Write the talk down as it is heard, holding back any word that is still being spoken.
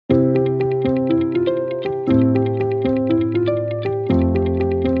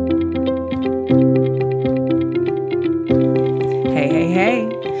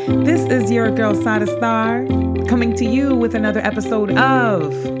girl, Sada Star, coming to you with another episode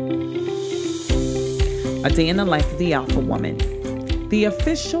of A Day in the Life of the Alpha Woman, the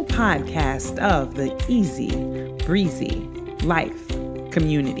official podcast of the Easy Breezy Life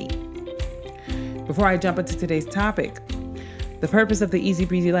community. Before I jump into today's topic, the purpose of the Easy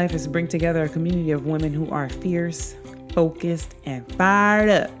Breezy Life is to bring together a community of women who are fierce, focused, and fired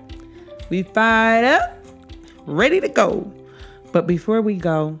up. We fired up, ready to go. But before we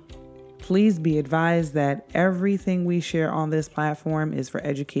go, please be advised that everything we share on this platform is for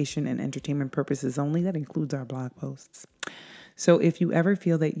education and entertainment purposes only. That includes our blog posts. So if you ever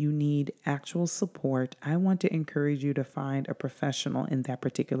feel that you need actual support, I want to encourage you to find a professional in that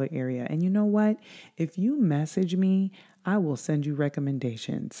particular area. And you know what? If you message me, I will send you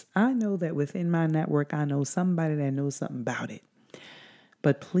recommendations. I know that within my network, I know somebody that knows something about it.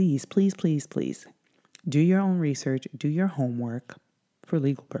 But please, please, please, please, do your own research, do your homework for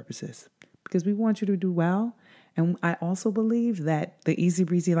legal purposes, because we want you to do well. And I also believe that the Easy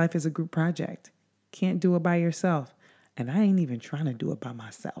Breezy Life is a group project. Can't do it by yourself. And I ain't even trying to do it by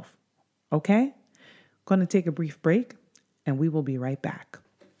myself. Okay? Going to take a brief break and we will be right back.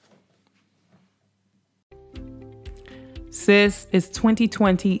 Sis, it's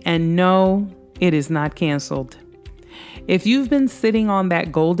 2020 and no, it is not canceled. If you've been sitting on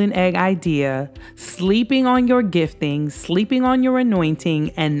that golden egg idea, sleeping on your gifting, sleeping on your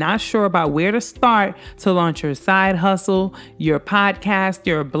anointing, and not sure about where to start to launch your side hustle, your podcast,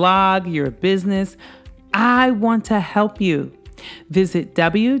 your blog, your business, I want to help you. Visit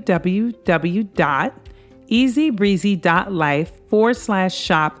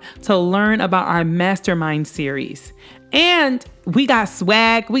www.easybreezy.life/shop to learn about our mastermind series. And we got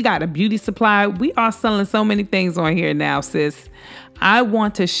swag. We got a beauty supply. We are selling so many things on here now, sis. I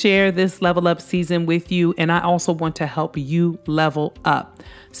want to share this level up season with you. And I also want to help you level up.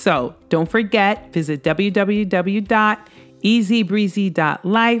 So don't forget, visit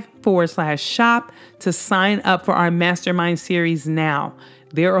www.easybreezy.life/shop to sign up for our mastermind series now.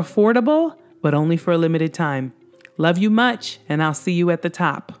 They're affordable, but only for a limited time. Love you much, and I'll see you at the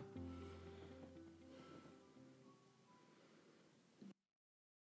top.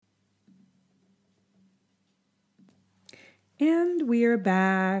 And we're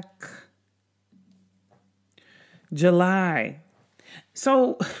back. July.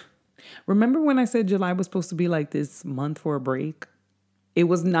 So remember when I said July was supposed to be like this month for a break? It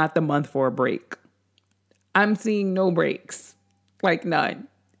was not the month for a break. I'm seeing no breaks, like none.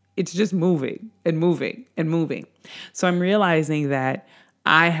 It's just moving and moving and moving. So I'm realizing that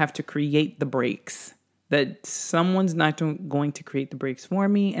I have to create the breaks, that someone's not going to create the breaks for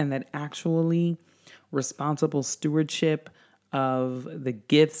me, and that actually responsible stewardship of the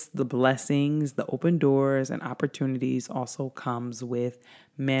gifts, the blessings, the open doors and opportunities also comes with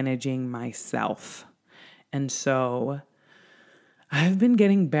managing myself. And so I've been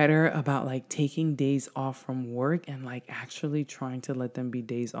getting better about like taking days off from work and like actually trying to let them be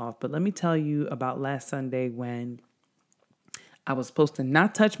days off. But let me tell you about last Sunday when I was supposed to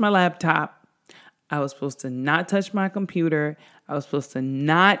not touch my laptop. I was supposed to not touch my computer. I was supposed to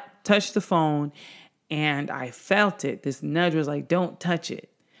not touch the phone. And I felt it. This nudge was like, don't touch it.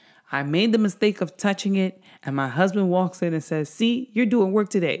 I made the mistake of touching it. And my husband walks in and says, see, you're doing work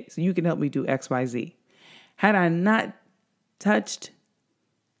today, so you can help me do XYZ. Had I not touched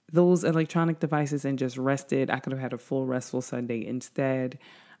those electronic devices and just rested, I could have had a full restful Sunday. Instead,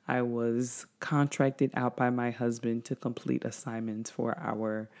 I was contracted out by my husband to complete assignments for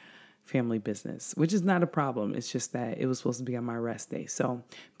our family business, which is not a problem. It's just that it was supposed to be on my rest day. So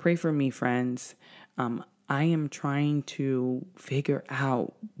pray for me, friends. I am trying to figure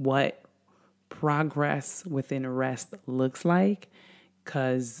out what progress within rest looks like,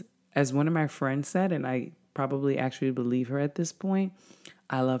 because as one of my friends said, and I probably actually believe her at this point,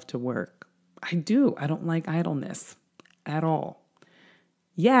 I love to work. I do. I don't like idleness at all.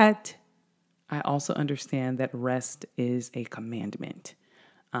 Yet, I also understand that rest is a commandment.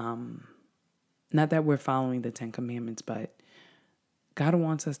 Not that we're following the 10 commandments, but God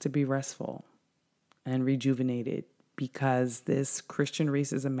wants us to be restful and rejuvenated, because this Christian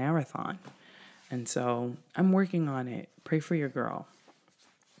race is a marathon. And so I'm working on it. Pray for your girl.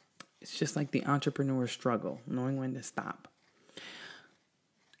 It's just like the entrepreneur struggle, knowing when to stop.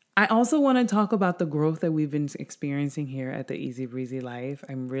 I also want to talk about the growth that we've been experiencing here at the Easy Breezy Life.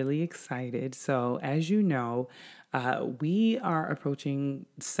 I'm really excited. So as you know, we are approaching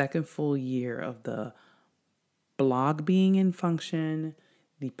the second full year of the blog being in function.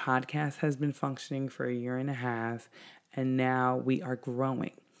 The podcast has been functioning for a year and a half, and now we are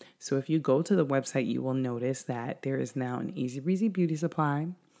growing. So if you go to the website, you will notice that there is now an Easy Breezy Beauty Supply.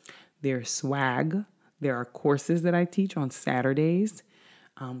 There's swag. There are courses that I teach on Saturdays,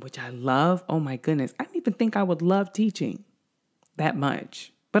 which I love. Oh my goodness. I didn't even think I would love teaching that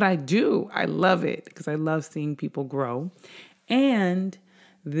much, but I do. I love it because I love seeing people grow. And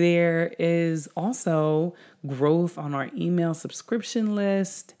there is also growth on our email subscription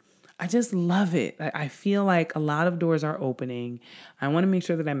list. I just love it. I feel like a lot of doors are opening. I want to make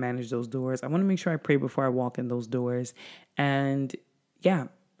sure that I manage those doors. I want to make sure I pray before I walk in those doors. And yeah,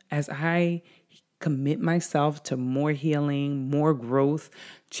 as I commit myself to more healing, more growth,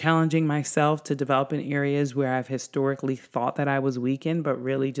 challenging myself to develop in areas where I've historically thought that I was weak in, but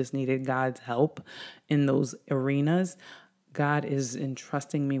really just needed God's help in those arenas, God is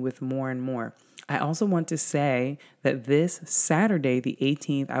entrusting me with more and more. I also want to say that this Saturday, the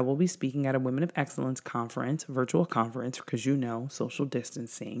 18th, I will be speaking at a Women of Excellence conference, virtual conference, because social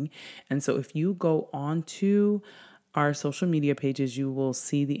distancing. And so if you go on to our social media pages, you will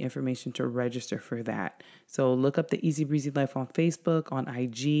see the information to register for that. So look up the Easy Breezy Life on Facebook, on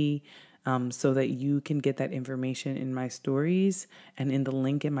IG, so that you can get that information in my stories and in the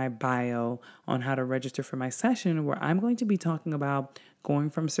link in my bio on how to register for my session, where I'm going to be talking about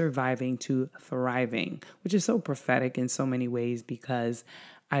going from surviving to thriving, which is so prophetic in so many ways because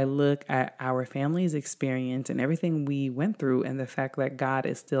I look at our family's experience and everything we went through and the fact that God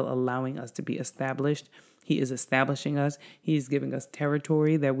is still allowing us to be established. He is establishing us. He's giving us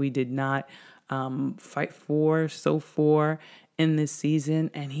territory that we did not fight for in this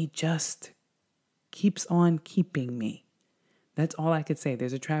season. And he just keeps on keeping me. That's all I could say.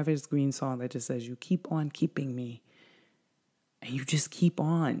 There's a Travis Green song that just says, "You keep on keeping me." And you just keep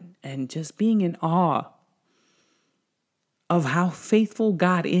on. And just being in awe of how faithful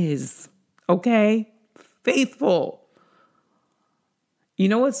God is. Okay? Faithful. You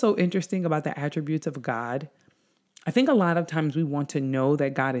know what's so interesting about the attributes of God? I think a lot of times we want to know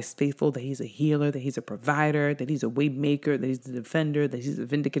that God is faithful, that he's a healer, that he's a provider, that he's a way maker, that he's a defender, that he's a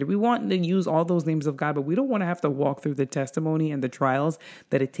vindicator. We want to use all those names of God, but we don't want to have to walk through the testimony and the trials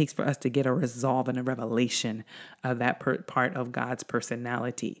that it takes for us to get a resolve and a revelation of that part of God's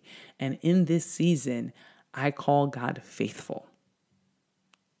personality. And in this season, I call God faithful,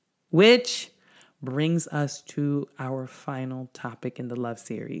 which brings us to our final topic in the love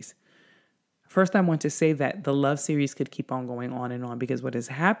series. First, I want to say that the love series could keep on going on and on because what has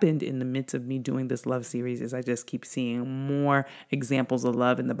happened in the midst of me doing this love series is I just keep seeing more examples of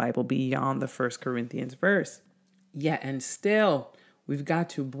love in the Bible beyond the 1 Corinthians verse. Yeah, and still, we've got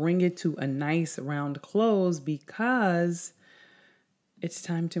to bring it to a nice round close because it's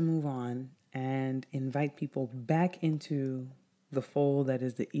time to move on and invite people back into the fold that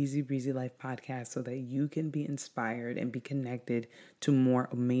is the Easy Breezy Life podcast so that you can be inspired and be connected to more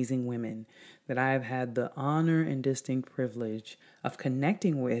amazing women that I've had the honor and distinct privilege of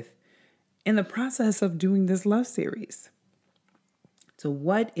connecting with in the process of doing this love series. So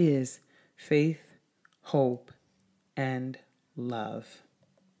what is faith, hope, and love?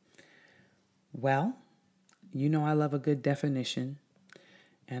 Well, I love a good definition,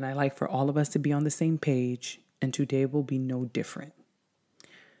 and I like for all of us to be on the same page. And today will be no different.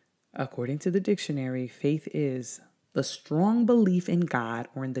 According to the dictionary, faith is the strong belief in God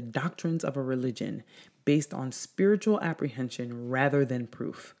or in the doctrines of a religion based on spiritual apprehension rather than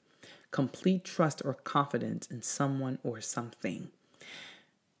proof. Complete trust or confidence in someone or something.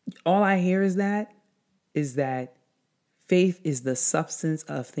 All I hear is that faith is the substance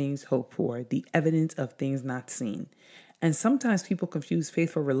of things hoped for, the evidence of things not seen. And sometimes people confuse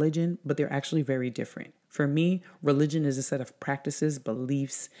faith for religion, but they're actually very different. For me, religion is a set of practices,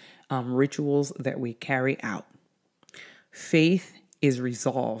 beliefs, rituals that we carry out. Faith is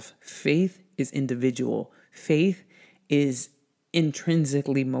resolve. Faith is individual. Faith is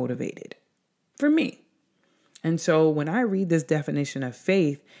intrinsically motivated for me. And so when I read this definition of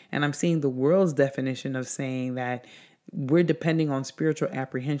faith and I'm seeing the world's definition of saying that we're depending on spiritual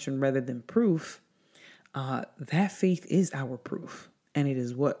apprehension rather than proof, that faith is our proof, and it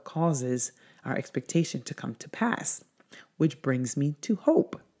is what causes our expectation to come to pass, which brings me to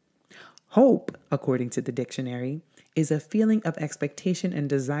hope. Hope, according to the dictionary, is a feeling of expectation and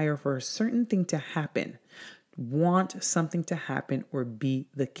desire for a certain thing to happen, want something to happen or be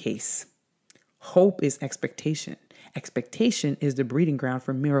the case. Hope is expectation. Expectation is the breeding ground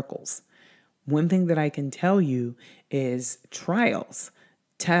for miracles. One thing that I can tell you is trials,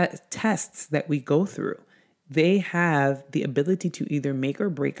 tests that we go through, they have the ability to either make or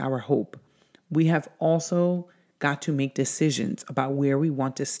break our hope. We have also got to make decisions about where we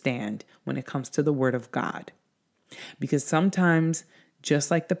want to stand when it comes to the word of God. Because sometimes,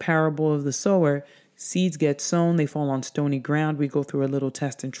 just like the parable of the sower, Seeds get sown, they fall on stony ground. We go through a little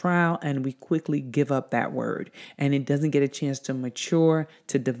test and trial, and we quickly give up that word. And it doesn't get a chance to mature,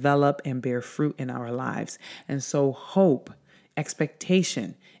 to develop, and bear fruit in our lives. And so hope,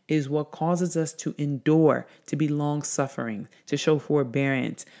 expectation, is what causes us to endure, to be long-suffering, to show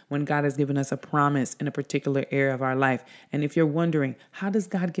forbearance when God has given us a promise in a particular area of our life. And if you're wondering, how does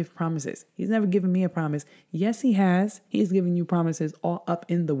God give promises? He's never given me a promise. Yes, he has. He's given you promises all up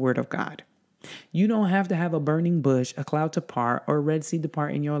in the Word of God. You don't have to have a burning bush, a cloud to part, or a Red Sea to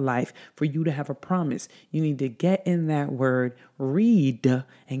part in your life for you to have a promise. You need to get in that word, read,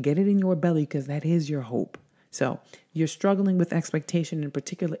 and get it in your belly, because that is your hope. So you're struggling with expectation in a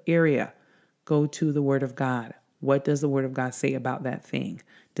particular area. Go to the Word of God. What does the Word of God say about that thing?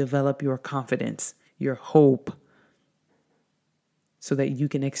 Develop your confidence, your hope, so that you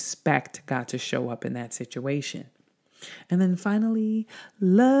can expect God to show up in that situation. And then finally,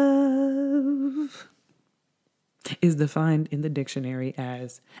 love is defined in the dictionary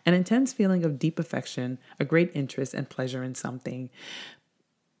as an intense feeling of deep affection, a great interest and pleasure in something.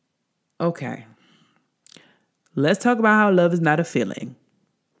 Okay, let's talk about how love is not a feeling.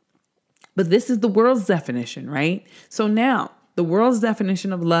 But this is the world's definition, right? So now, the world's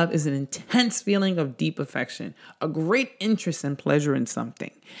definition of love is an intense feeling of deep affection, a great interest and pleasure in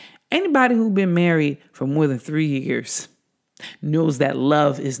something. Anybody who's been married for more than 3 years knows that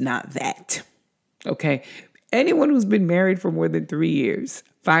love is not that. Okay? Anyone who's been married for more than 3 years,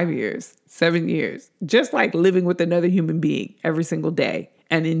 5 years, 7 years, just like living with another human being every single day,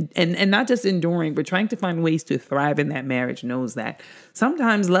 and not just enduring, but trying to find ways to thrive in that marriage, knows that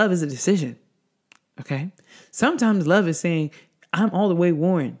sometimes love is a decision. Okay? Sometimes love is saying, I'm all the way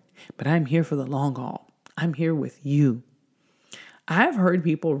worn, but I'm here for the long haul. I'm here with you. I've heard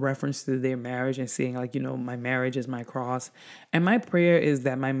people reference to their marriage and saying, like, my marriage is my cross. And my prayer is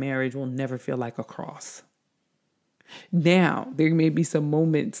that my marriage will never feel like a cross. Now, there may be some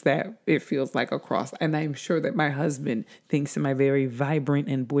moments that it feels like a cross. And I'm sure that my husband thinks my very vibrant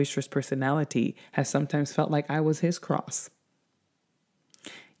and boisterous personality has sometimes felt like I was his cross.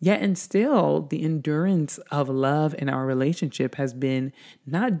 Yet and still, the endurance of love in our relationship has been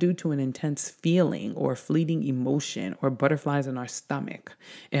not due to an intense feeling or fleeting emotion or butterflies in our stomach.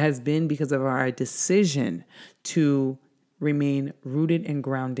 It has been because of our decision to remain rooted and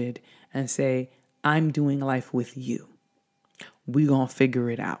grounded and say, I'm doing life with you. We're going to figure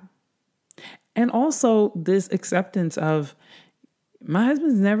it out. And also this acceptance of, my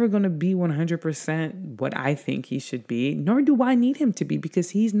husband's never going to be 100% what I think he should be, nor do I need him to be,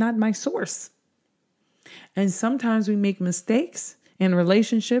 because he's not my source. And sometimes we make mistakes in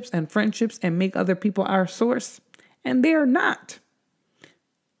relationships and friendships and make other people our source, and they're not.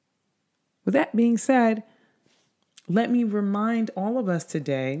 With that being said, let me remind all of us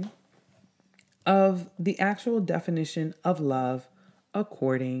today of the actual definition of love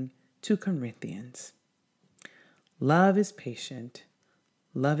according to Corinthians. Love is patient.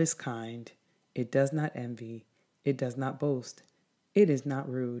 Love is kind. It does not envy. It does not boast. It is not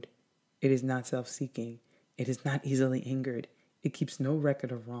rude. It is not self-seeking. It is not easily angered. It keeps no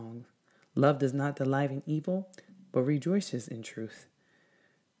record of wrong. Love does not delight in evil, but rejoices in truth.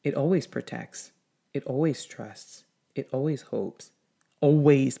 It always protects. It always trusts. It always hopes.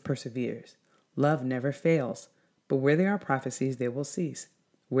 Always perseveres. Love never fails. But where there are prophecies, they will cease.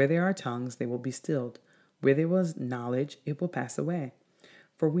 Where there are tongues, they will be stilled. Where there was knowledge, it will pass away.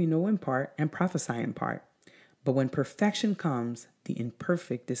 For we know in part and prophesy in part. But when perfection comes, the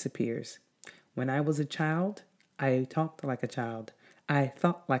imperfect disappears. When I was a child, I talked like a child. I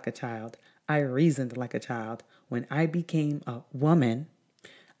thought like a child. I reasoned like a child. When I became a woman,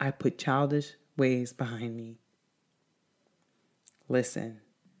 I put childish ways behind me. Listen.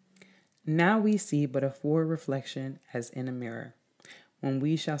 Now we see but a forward reflection as in a mirror. When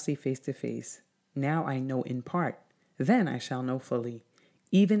we shall see face to face, now I know in part, then I shall know fully,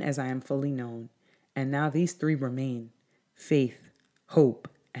 even as I am fully known. And now these three remain, faith, hope,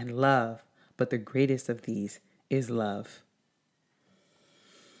 and love. But the greatest of these is love.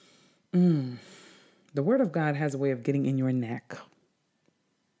 The Word of God has a way of getting in your neck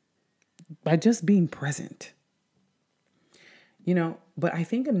by just being present. But I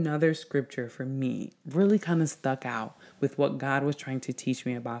think another scripture for me really kind of stuck out with what God was trying to teach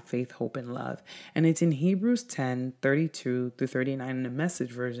me about faith, hope, and love. And it's in Hebrews 10:32-39 in the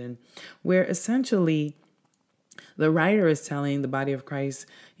Message version, where essentially the writer is telling the body of Christ,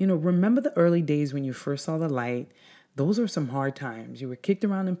 remember the early days when you first saw the light. Those were some hard times. You were kicked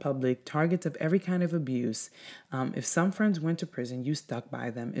around in public, targets of every kind of abuse. If some friends went to prison, you stuck by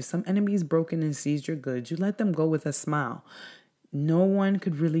them. If some enemies broke in and seized your goods, you let them go with a smile. no one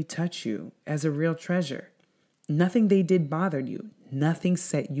could really touch you as a real treasure. Nothing they did bothered you. Nothing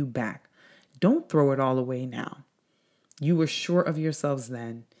set you back. Don't throw it all away now. You were sure of yourselves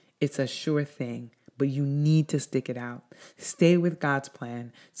then. It's a sure thing, but you need to stick it out. Stay with God's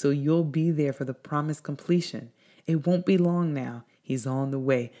plan so you'll be there for the promised completion. It won't be long now. He's on the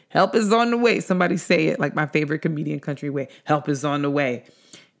way. Help is on the way. Somebody say it like my favorite comedian Country Way. Help is on the way.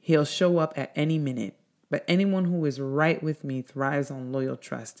 He'll show up at any minute. But anyone who is right with me thrives on loyal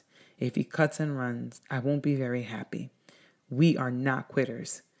trust. If he cuts and runs, I won't be very happy. We are not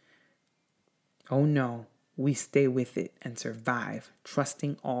quitters. Oh no, we stay with it and survive,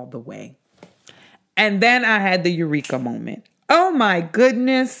 trusting all the way. And then I had the eureka moment. Oh my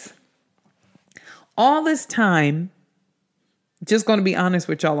goodness. All this time, just going to be honest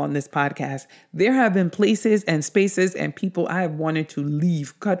with y'all on this podcast, there have been places and spaces and people I have wanted to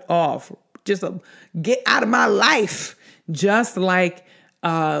leave, cut off, just get out of my life. Just like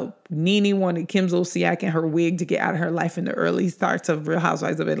Nene wanted Kim Zolciak and her wig to get out of her life in the early starts of Real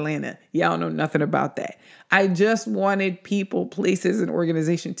Housewives of Atlanta. Y'all know nothing about that. I just wanted people, places, and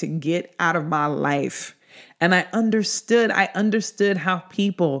organizations to get out of my life. And I understood how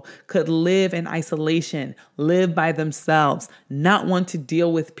people could live in isolation, live by themselves, not want to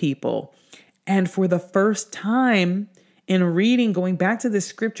deal with people. And for the first time in reading, going back to the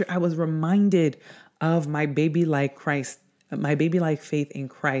scripture, I was reminded of my baby-like faith in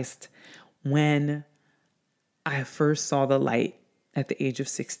Christ when I first saw the light at the age of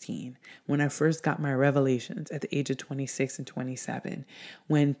 16, when I first got my revelations at the age of 26 and 27,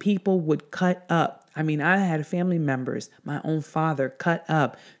 when people would cut up. I mean, I had family members, my own father, cut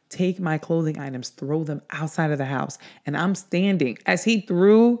up, take my clothing items, throw them outside of the house. And I'm standing as he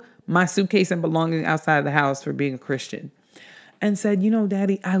threw my suitcase and belongings outside of the house for being a Christian and said,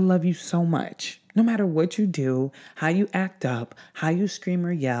 Daddy, I love you so much. No matter what you do, how you act up, how you scream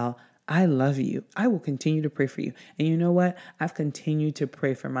or yell, I love you. I will continue to pray for you. And you know what? I've continued to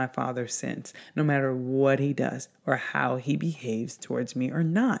pray for my father since, no matter what he does or how he behaves towards me or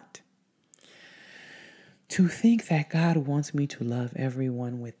not. To think that God wants me to love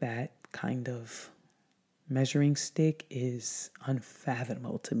everyone with that kind of measuring stick is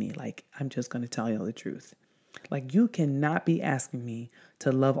unfathomable to me. Like, I'm just going to tell you the truth. Like, you cannot be asking me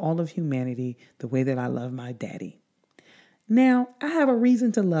to love all of humanity the way that I love my daddy. Now, I have a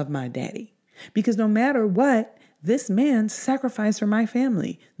reason to love my daddy because no matter what, this man sacrificed for my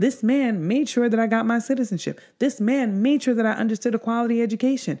family. This man made sure that I got my citizenship. This man made sure that I understood a quality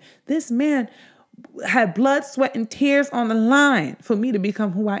education. This man had blood, sweat, and tears on the line for me to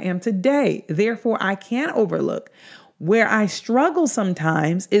become who I am today. Therefore, I can't overlook. Where I struggle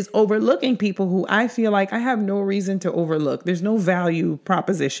sometimes is overlooking people who I feel like I have no reason to overlook. There's no value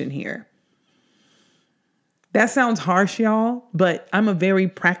proposition here. That sounds harsh, y'all, but I'm a very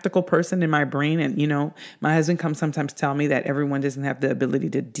practical person in my brain. And, my husband comes sometimes tell me that everyone doesn't have the ability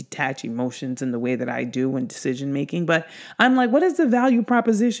to detach emotions in the way that I do when decision making. But I'm like, what is the value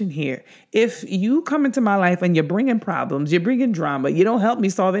proposition here? If you come into my life and you're bringing problems, you're bringing drama, you don't help me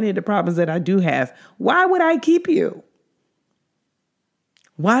solve any of the problems that I do have, why would I keep you?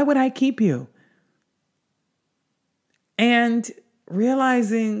 Why would I keep you? And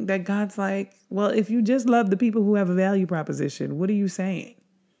realizing that God's like, well, if you just love the people who have a value proposition, what are you saying?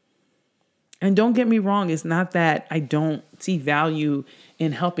 And don't get me wrong. It's not that I don't see value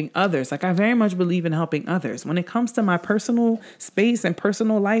in helping others. Like, I very much believe in helping others. When it comes to my personal space and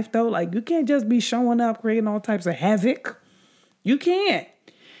personal life, though, like, you can't just be showing up, creating all types of havoc. You can't.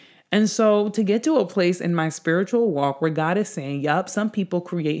 And so to get to a place in my spiritual walk where God is saying, yup, some people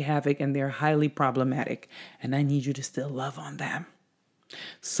create havoc and they're highly problematic, and I need you to still love on them.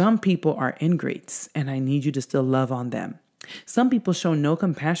 Some people are ingrates, and I need you to still love on them. Some people show no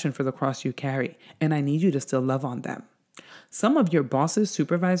compassion for the cross you carry, and I need you to still love on them. Some of your bosses,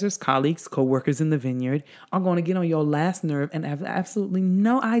 supervisors, colleagues, co-workers in the vineyard are going to get on your last nerve and have absolutely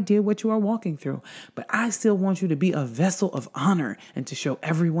no idea what you are walking through. But I still want you to be a vessel of honor and to show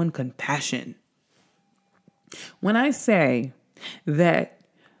everyone compassion. When I say that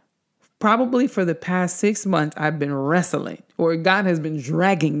probably for the past 6 months, I've been wrestling, or God has been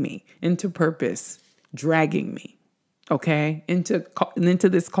dragging me into purpose, dragging me, okay, into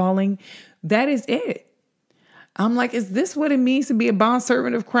this calling, that is it. I'm like, is this what it means to be a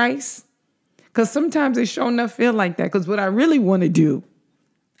bondservant of Christ? Because sometimes it sure enough feel like that. Because what I really want to do,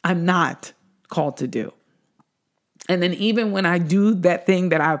 I'm not called to do. And then even when I do that thing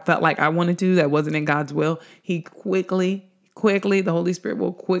that I felt like I wanted to, that wasn't in God's will, he quickly, the Holy Spirit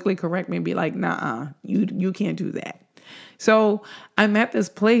will quickly correct me and be like, nah, you can't do that. So I'm at this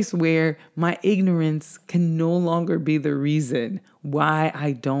place where my ignorance can no longer be the reason why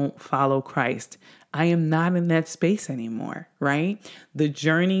I don't follow Christ. I am not in that space anymore, right? The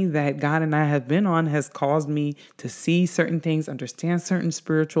journey that God and I have been on has caused me to see certain things, understand certain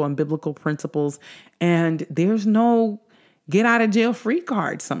spiritual and biblical principles, and there's no get out of jail free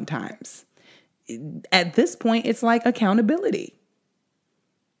card sometimes. At this point, it's like accountability.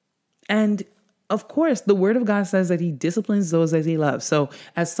 And of course, the word of God says that he disciplines those that he loves. So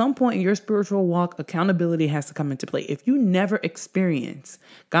at some point in your spiritual walk, accountability has to come into play. If you never experience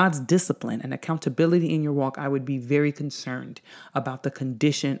God's discipline and accountability in your walk, I would be very concerned about the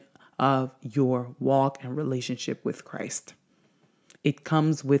condition of your walk and relationship with Christ. It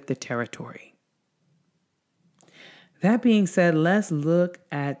comes with the territory. That being said, let's look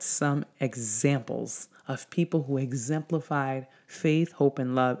at some examples of people who exemplified faith, hope,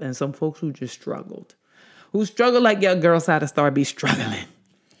 and love, and some folks who just struggled. Who struggled like your girl Side Star be struggling.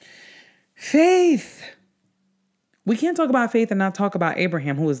 Faith. We can't talk about faith and not talk about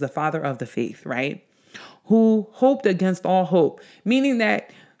Abraham, who is the father of the faith, right? Who hoped against all hope, meaning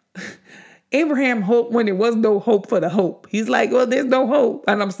that Abraham hoped when there was no hope for the hope. He's like, well, there's no hope,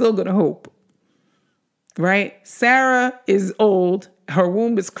 and I'm still going to hope. Right? Sarah is old. Her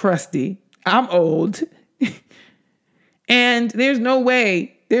womb is crusty. I'm old. And there's no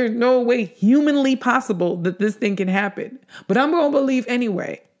way humanly possible that this thing can happen. But I'm going to believe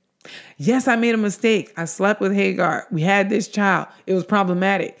anyway. Yes, I made a mistake. I slept with Hagar. We had this child. It was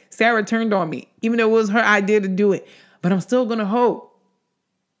problematic. Sarah turned on me, even though it was her idea to do it. But I'm still going to hope.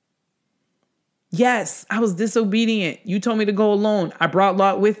 Yes, I was disobedient. You told me to go alone. I brought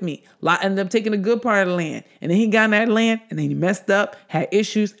Lot with me. Lot ended up taking a good part of the land. And then he got in that land and then he messed up, had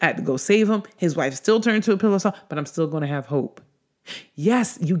issues, had to go save him. His wife still turned to a pillar of salt, but I'm still going to have hope.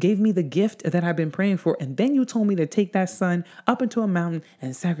 Yes, you gave me the gift that I've been praying for. And then you told me to take that son up into a mountain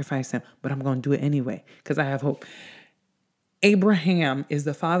and sacrifice him. But I'm going to do it anyway because I have hope. Abraham is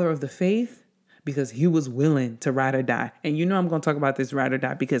the father of the faith, because he was willing to ride or die. And you know I'm going to talk about this ride or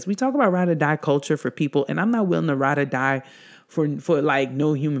die because we talk about ride or die culture for people, and I'm not willing to ride or die for like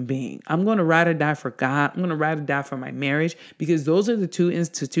no human being. I'm going to ride or die for God. I'm going to ride or die for my marriage because those are the two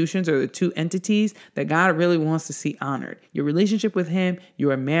institutions or the two entities that God really wants to see honored. Your relationship with him,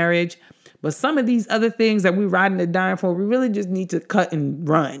 your marriage. But some of these other things that we're riding or dying for, we really just need to cut and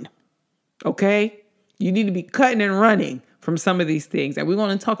run. Okay? You need to be cutting and running from some of these things. And we're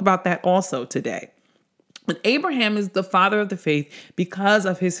going to talk about that also today. But Abraham is the father of the faith because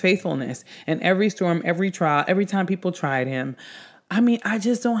of his faithfulness. And every storm, every trial, every time people tried him. I mean, I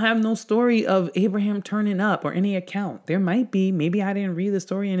just don't have no story of Abraham turning up or any account. There might be. Maybe I didn't read the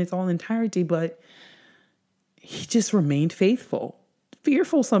story in its all entirety, but he just remained faithful.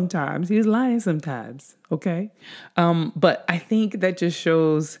 Fearful sometimes. He was lying sometimes. Okay. But I think that just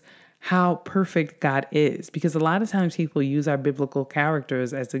shows how perfect God is, because a lot of times people use our biblical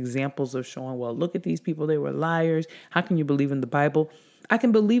characters as examples of showing, well, look at these people. They were liars. How can you believe in the Bible? I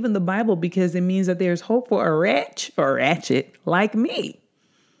can believe in the Bible because it means that there's hope for a wretch or ratchet like me.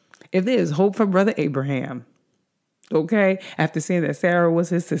 If there's hope for brother Abraham, okay, after saying that Sarah was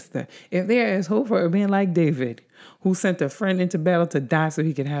his sister, if there is hope for a man like David, who sent a friend into battle to die so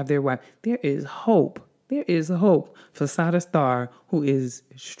he could have their wife, there is hope. There is hope for Sada Star, who is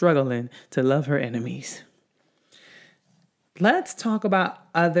struggling to love her enemies. Let's talk about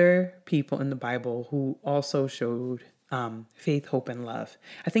other people in the Bible who also showed faith, hope, and love.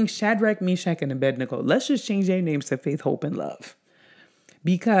 I think Shadrach, Meshach, and Abednego, let's just change their names to faith, hope, and love.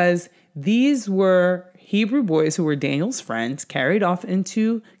 Because these were Hebrew boys who were Daniel's friends, carried off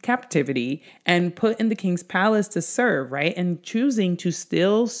into captivity and put in the king's palace to serve, right? And choosing to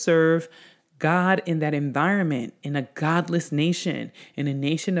still serve God in that environment, in a godless nation, in a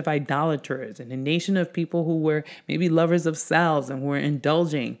nation of idolaters, in a nation of people who were maybe lovers of selves and were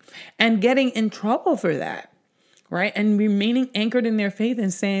indulging and getting in trouble for that, right? And remaining anchored in their faith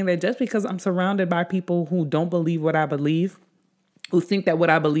and saying that just because I'm surrounded by people who don't believe what I believe, who think that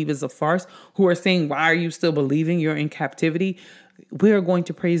what I believe is a farce, who are saying, why are you still believing you're in captivity? We are going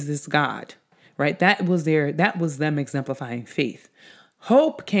to praise this God, right? That was them exemplifying faith.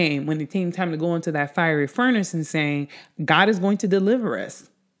 Hope came when it came time to go into that fiery furnace and saying, God is going to deliver us.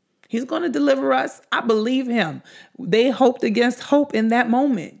 He's going to deliver us. I believe him. They hoped against hope in that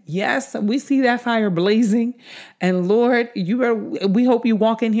moment. Yes, we see that fire blazing. And Lord, we hope you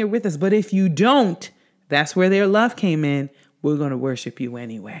walk in here with us. But if you don't, that's where their love came in. We're going to worship you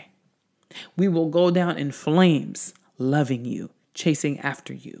anyway. We will go down in flames, loving you, chasing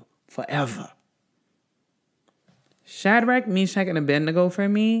after you forever. Shadrach, Meshach, and Abednego for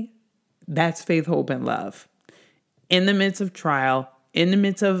me, that's faith, hope, and love. in the midst of trial, in the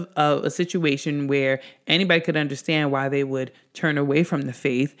midst of a situation where anybody could understand why they would turn away from the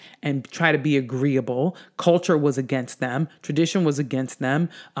faith and try to be agreeable. Culture was against them. Tradition was against them.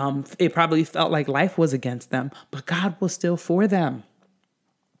 It probably felt like life was against them, but God was still for them.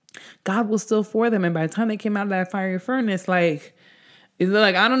 God was still for them. And by the time they came out of that fiery furnace, like, it's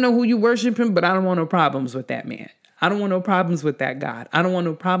like, I don't know who you worshiping, but I don't want no problems with that man. I don't want no problems with that God. I don't want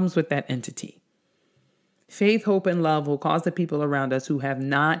no problems with that entity. Faith, hope, and love will cause the people around us who have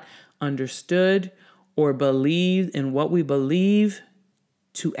not understood or believed in what we believe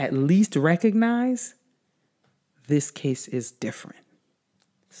to at least recognize this case is different.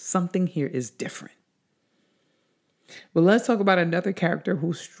 Something here is different. But let's talk about another character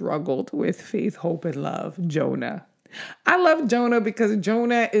who struggled with faith, hope, and love, Jonah. I love Jonah because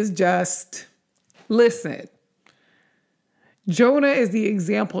Jonah is just, listen. Jonah is the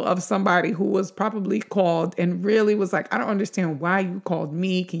example of somebody who was probably called and really was like, I don't understand why you called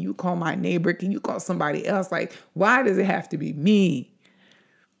me. Can you call my neighbor? Can you call somebody else? Like, why does it have to be me?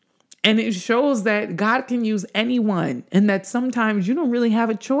 And it shows that God can use anyone and that sometimes you don't really have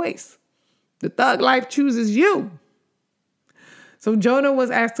a choice. The thug life chooses you. So Jonah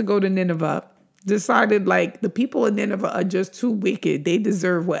was asked to go to Nineveh, decided like the people in Nineveh are just too wicked. They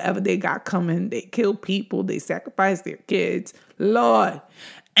deserve whatever they got coming. They kill people. They sacrifice their kids. Lord.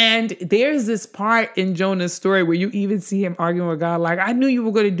 And there's this part in Jonah's story where you even see him arguing with God, like, I knew you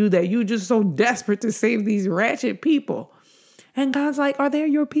were going to do that. You were just so desperate to save these wretched people. And God's like, are they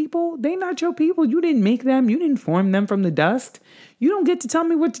your people? They're not your people. You didn't make them. You didn't form them from the dust. You don't get to tell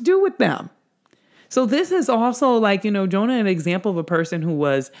me what to do with them. So this is also like, Jonah, an example of a person who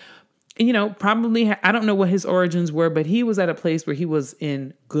was, probably, I don't know what his origins were, but he was at a place where he was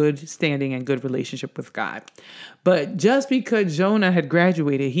in good standing and good relationship with God. But just because Jonah had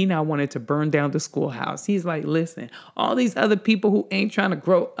graduated, he now wanted to burn down the schoolhouse. He's like, listen, all these other people who ain't trying to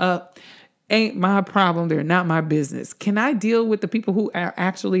grow up ain't my problem. They're not my business. Can I deal with the people who are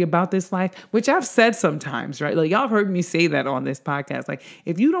actually about this life? Which I've said sometimes, right? Like, y'all have heard me say that on this podcast. Like,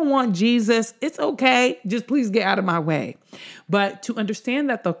 if you don't want Jesus, it's okay. Just please get out of my way. But to understand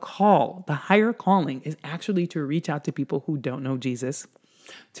that the call, the higher calling, is actually to reach out to people who don't know Jesus,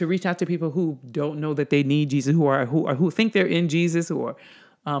 to reach out to people who don't know that they need Jesus, who think they're in Jesus, who are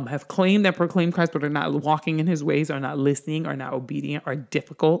have claimed and proclaimed Christ, but are not walking in his ways, are not listening, are not obedient, are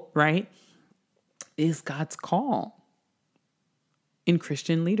difficult, right? Is God's call in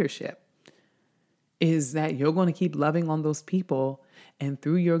Christian leadership. Is that you're going to keep loving on those people, and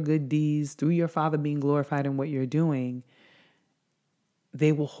through your good deeds, through your Father being glorified in what you're doing,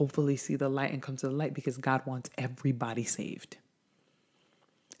 they will hopefully see the light and come to the light, because God wants everybody saved.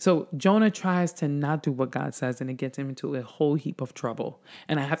 So Jonah tries to not do what God says, and it gets him into a whole heap of trouble.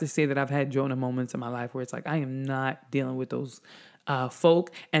 And I have to say that I've had Jonah moments in my life where it's like, I am not dealing with those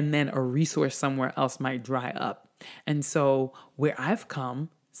folk, and then a resource somewhere else might dry up. And so where I've come,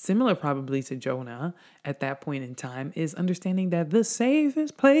 similar probably to Jonah at that point in time, is understanding that the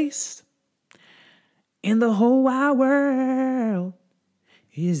safest place in the whole wide world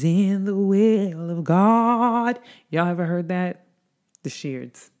is in the will of God. Y'all ever heard that? The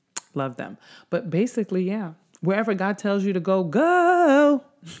Sheards. Love them. But basically, yeah, wherever God tells you to go, go.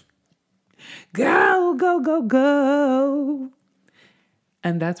 Go, go, go, go.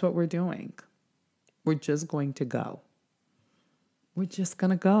 And that's what we're doing. We're just going to go. We're just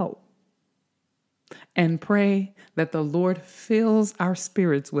going to go. And pray that the Lord fills our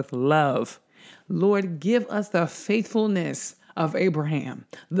spirits with love. Lord, give us the faithfulness of Abraham,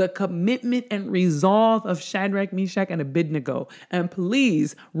 the commitment and resolve of Shadrach, Meshach, and Abednego. And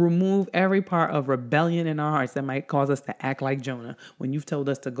please remove every part of rebellion in our hearts that might cause us to act like Jonah when you've told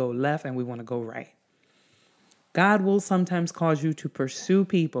us to go left and we want to go right. God will sometimes cause you to pursue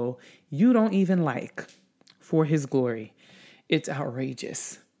people you don't even like for his glory. It's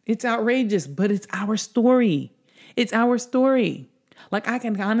outrageous. It's outrageous, but it's our story. It's our story. Like, I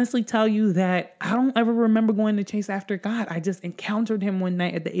can honestly tell you that I don't ever remember going to chase after God. I just encountered him one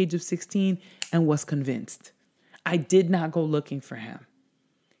night at the age of 16 and was convinced. I did not go looking for him.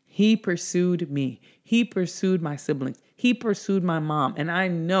 He pursued me. He pursued my siblings. He pursued my mom. And I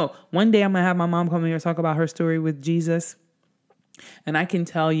know one day I'm going to have my mom come here and talk about her story with Jesus. And I can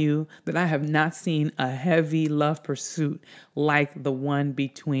tell you that I have not seen a heavy love pursuit like the one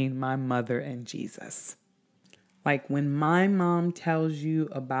between my mother and Jesus. Like, when my mom tells you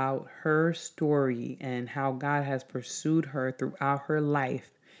about her story and how God has pursued her throughout her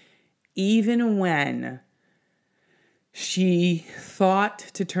life, even when she thought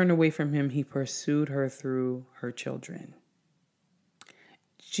to turn away from him, he pursued her through her children.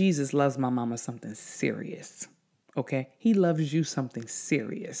 Jesus loves my mama something serious. Okay? He loves you something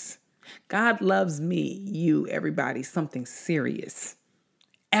serious. God loves me, you, everybody, something serious.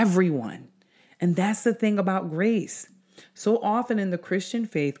 Everyone. And that's the thing about grace. So often in the Christian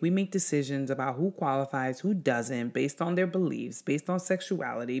faith, we make decisions about who qualifies, who doesn't, based on their beliefs, based on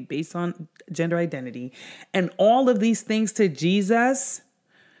sexuality, based on gender identity. And all of these things to Jesus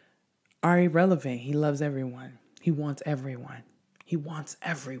are irrelevant. He loves everyone. He wants everyone. He wants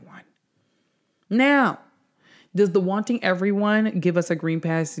everyone. Now, does the wanting everyone give us a green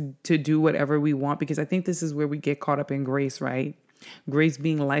pass to do whatever we want? Because I think this is where we get caught up in grace, right? Grace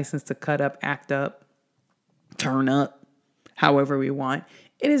being licensed to cut up, act up, turn up, however we want.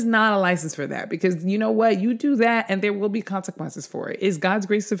 It is not a license for that, because you know what? You do that and there will be consequences for it. Is God's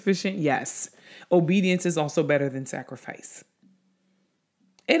grace sufficient? Yes. Obedience is also better than sacrifice.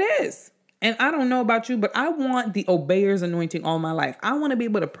 It is. And I don't know about you, but I want the obeyer's anointing all my life. I want to be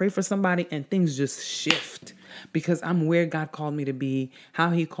able to pray for somebody and things just shift because I'm where God called me to be, how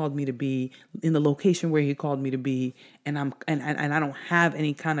he called me to be, in the location where he called me to be. And I don't have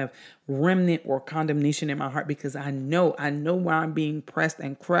any kind of remnant or condemnation in my heart because I know where I'm being pressed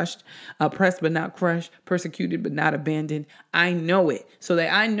and crushed, pressed but not crushed, persecuted but not abandoned. I know it, so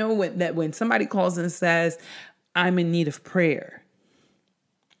that I know that when somebody calls and says, I'm in need of prayer,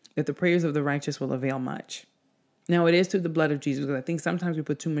 that the prayers of the righteous will avail much. Now, it is through the blood of Jesus, because I think sometimes we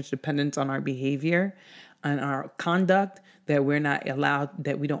put too much dependence on our behavior and our conduct that we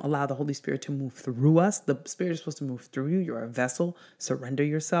don't allow the Holy Spirit to move through us. The Spirit is supposed to move through you. You're a vessel. Surrender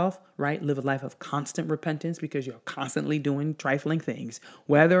yourself, right? Live a life of constant repentance because you're constantly doing trifling things,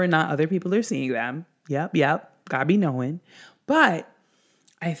 whether or not other people are seeing them. Yep. God be knowing. But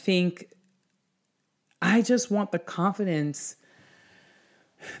I think I just want the confidence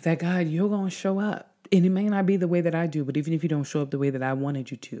that God, you're going to show up. And it may not be the way that I do, but even if you don't show up the way that I wanted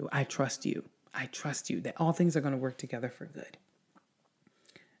you to, I trust you. I trust you that all things are going to work together for good.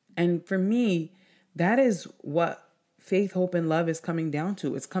 And for me, that is what faith, hope, and love is coming down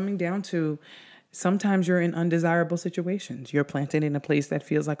to. It's coming down to sometimes you're in undesirable situations. You're planted in a place that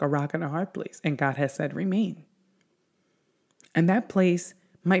feels like a rock and a hard place. And God has said, remain. And that place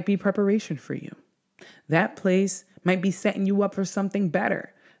might be preparation for you. That place might be setting you up for something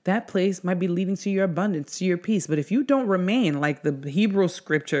better. That place might be leading to your abundance, to your peace. But if you don't remain, like the Hebrew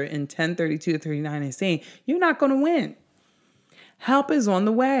scripture in 10:32-39 is saying, you're not going to win. Help is on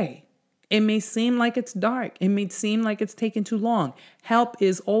the way. It may seem like it's dark. It may seem like it's taking too long. Help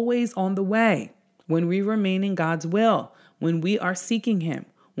is always on the way when we remain in God's will, when we are seeking him,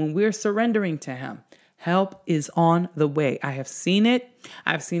 when we're surrendering to him. Help is on the way. I have seen it.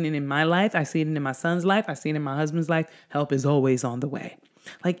 I've seen it in my life. I've seen it in my son's life. I've seen it in my husband's life. Help is always on the way.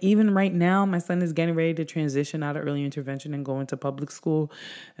 Like even right now, my son is getting ready to transition out of early intervention and go into public school.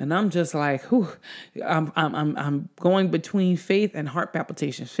 And I'm just like, I'm going between faith and heart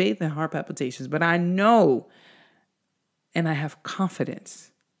palpitations. But I know and I have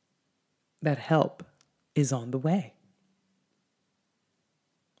confidence that help is on the way.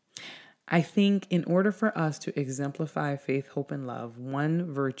 I think in order for us to exemplify faith, hope, and love,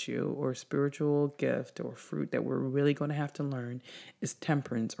 one virtue or spiritual gift or fruit that we're really going to have to learn is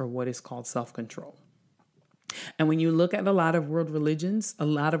temperance, or what is called self-control. And when you look at a lot of world religions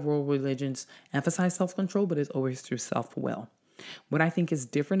emphasize self-control, but it's always through self-will. What I think is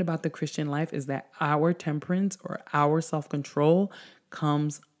different about the Christian life is that our temperance or our self-control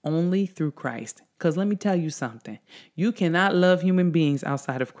comes only through Christ. Because let me tell you something. You cannot love human beings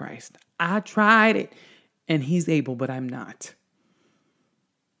outside of Christ. I tried it and he's able, but I'm not.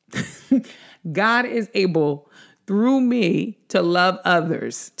 God is able through me to love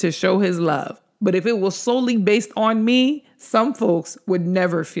others, to show his love. But if it was solely based on me, some folks would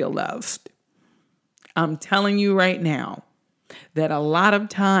never feel loved. I'm telling you right now that a lot of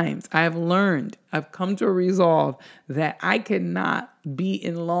times I've come to a resolve that I cannot be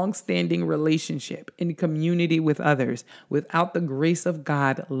in long-standing relationship, in community with others, without the grace of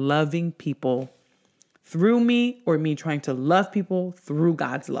God loving people through me, or me trying to love people through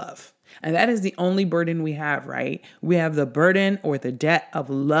God's love. And that is the only burden we have, right? We have the burden or the debt of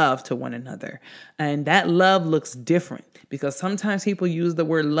love to one another. And that love looks different because sometimes people use the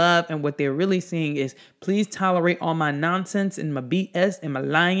word love and what they're really saying is, please tolerate all my nonsense and my BS and my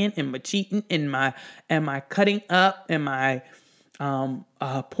lying and my cheating and my cutting up and my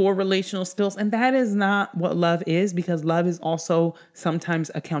poor relational skills. And that is not what love is, because love is also sometimes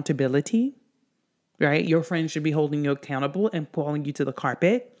accountability, right? Your friends should be holding you accountable and pulling you to the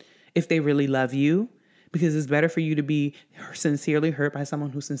carpet if they really love you, because it's better for you to be sincerely hurt by someone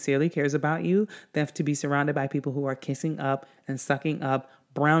who sincerely cares about you than to be surrounded by people who are kissing up and sucking up,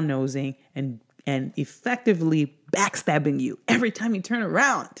 brown nosing and effectively backstabbing you every time you turn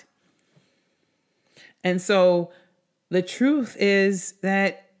around. And so the truth is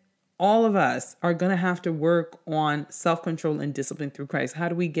that all of us are going to have to work on self-control and discipline through Christ. How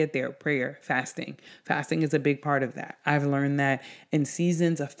do we get there? Prayer, fasting. Fasting is a big part of that. I've learned that in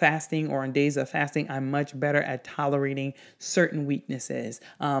seasons of fasting or in days of fasting, I'm much better at tolerating certain weaknesses,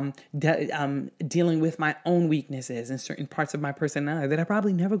 dealing with my own weaknesses and certain parts of my personality that are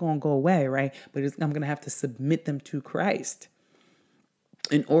probably never going to go away, right? But I'm going to have to submit them to Christ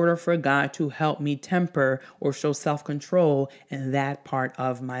in order for God to help me temper or show self-control in that part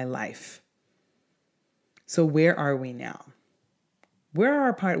of my life. So where are we now? What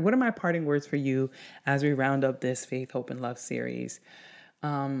are my parting words for you as we round up this Faith, Hope, and Love series?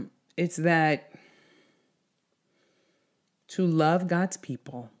 It's that to love God's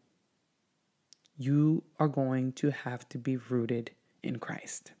people, you are going to have to be rooted in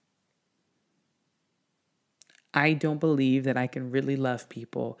Christ. I don't believe that I can really love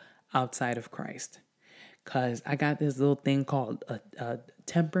people outside of Christ, because I got this little thing called a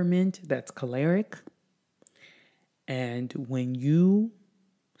temperament that's choleric. And when you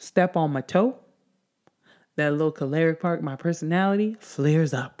step on my toe, that little choleric part, my personality,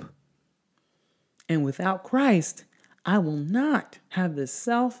 flares up. And without Christ, I will not have the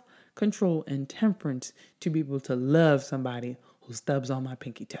self-control and temperance to be able to love somebody who stubs on my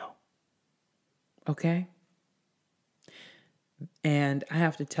pinky toe. Okay? And I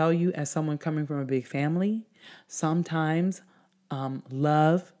have to tell you, as someone coming from a big family, sometimes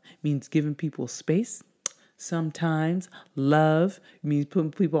love means giving people space. Sometimes love means putting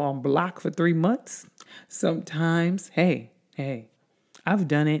people on block for 3 months. Sometimes, hey, I've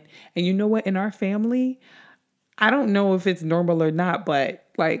done it. And you know what? In our family, I don't know if it's normal or not, but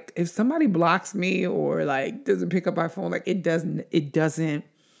like if somebody blocks me or like doesn't pick up my phone, like it doesn't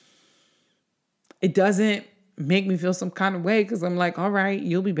make me feel some kind of way, because I'm like, all right,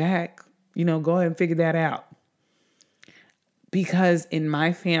 you'll be back. Go ahead and figure that out. Because in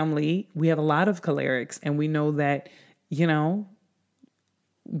my family, we have a lot of cholerics, and we know that,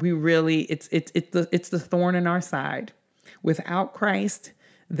 we really, it's the thorn in our side. Without Christ,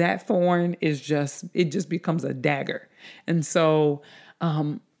 that thorn just becomes a dagger. And so,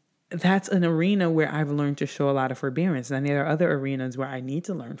 that's an arena where I've learned to show a lot of forbearance. And there are other arenas where I need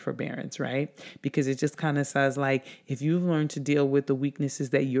to learn forbearance, right? Because it just kind of says, like, if you've learned to deal with the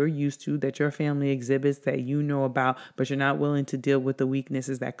weaknesses that you're used to, that your family exhibits, that you know about, but you're not willing to deal with the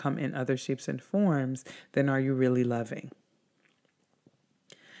weaknesses that come in other shapes and forms, then are you really loving?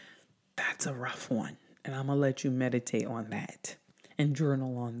 That's a rough one. And I'm going to let you meditate on that and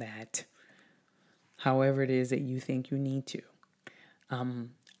journal on that, however it is that you think you need to.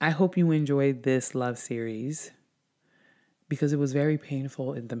 I hope you enjoyed this love series, because it was very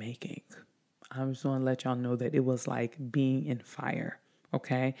painful in the making. I just want to let y'all know that it was like being in fire.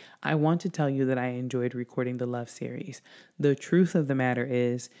 Okay. I want to tell you that I enjoyed recording the love series. The truth of the matter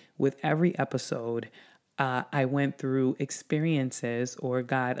is, with every episode, I went through experiences, or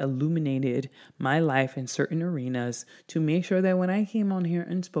God illuminated my life in certain arenas to make sure that when I came on here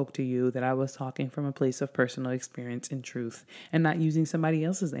and spoke to you, that I was talking from a place of personal experience and truth, and not using somebody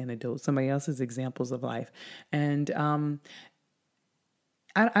else's anecdote, somebody else's examples of life. And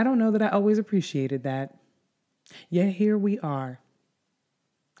I don't know that I always appreciated that. Yet here we are.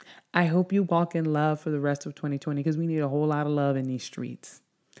 I hope you walk in love for the rest of 2020, because we need a whole lot of love in these streets.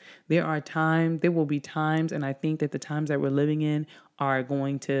 There will be times, and I think that the times that we're living in are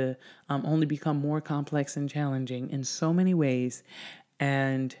going to only become more complex and challenging in so many ways.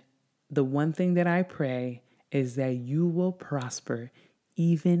 And the one thing that I pray is that you will prosper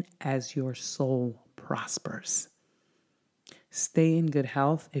even as your soul prospers. Stay in good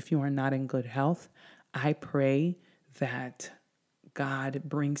health. If you are not in good health, I pray that God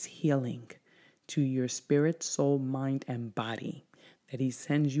brings healing to your spirit, soul, mind, and body. That he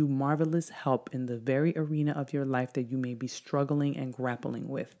sends you marvelous help in the very arena of your life that you may be struggling and grappling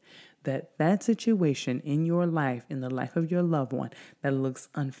with. That situation in your life, in the life of your loved one, that looks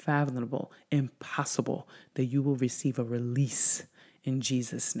unfathomable, impossible, that you will receive a release in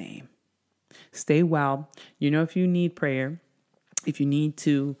Jesus' name. Stay well. If you need prayer, if you need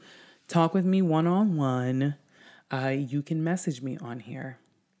to talk with me one-on-one, you can message me on here.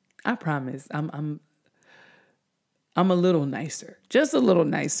 I promise I'm a little nicer, just a little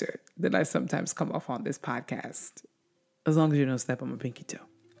nicer than I sometimes come off on this podcast, as long as you don't step on my pinky toe.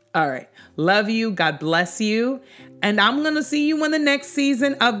 All right. Love you. God bless you. And I'm going to see you in the next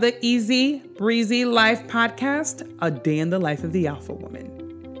season of the Easy Breezy Life podcast, A Day in the Life of the Alpha Woman.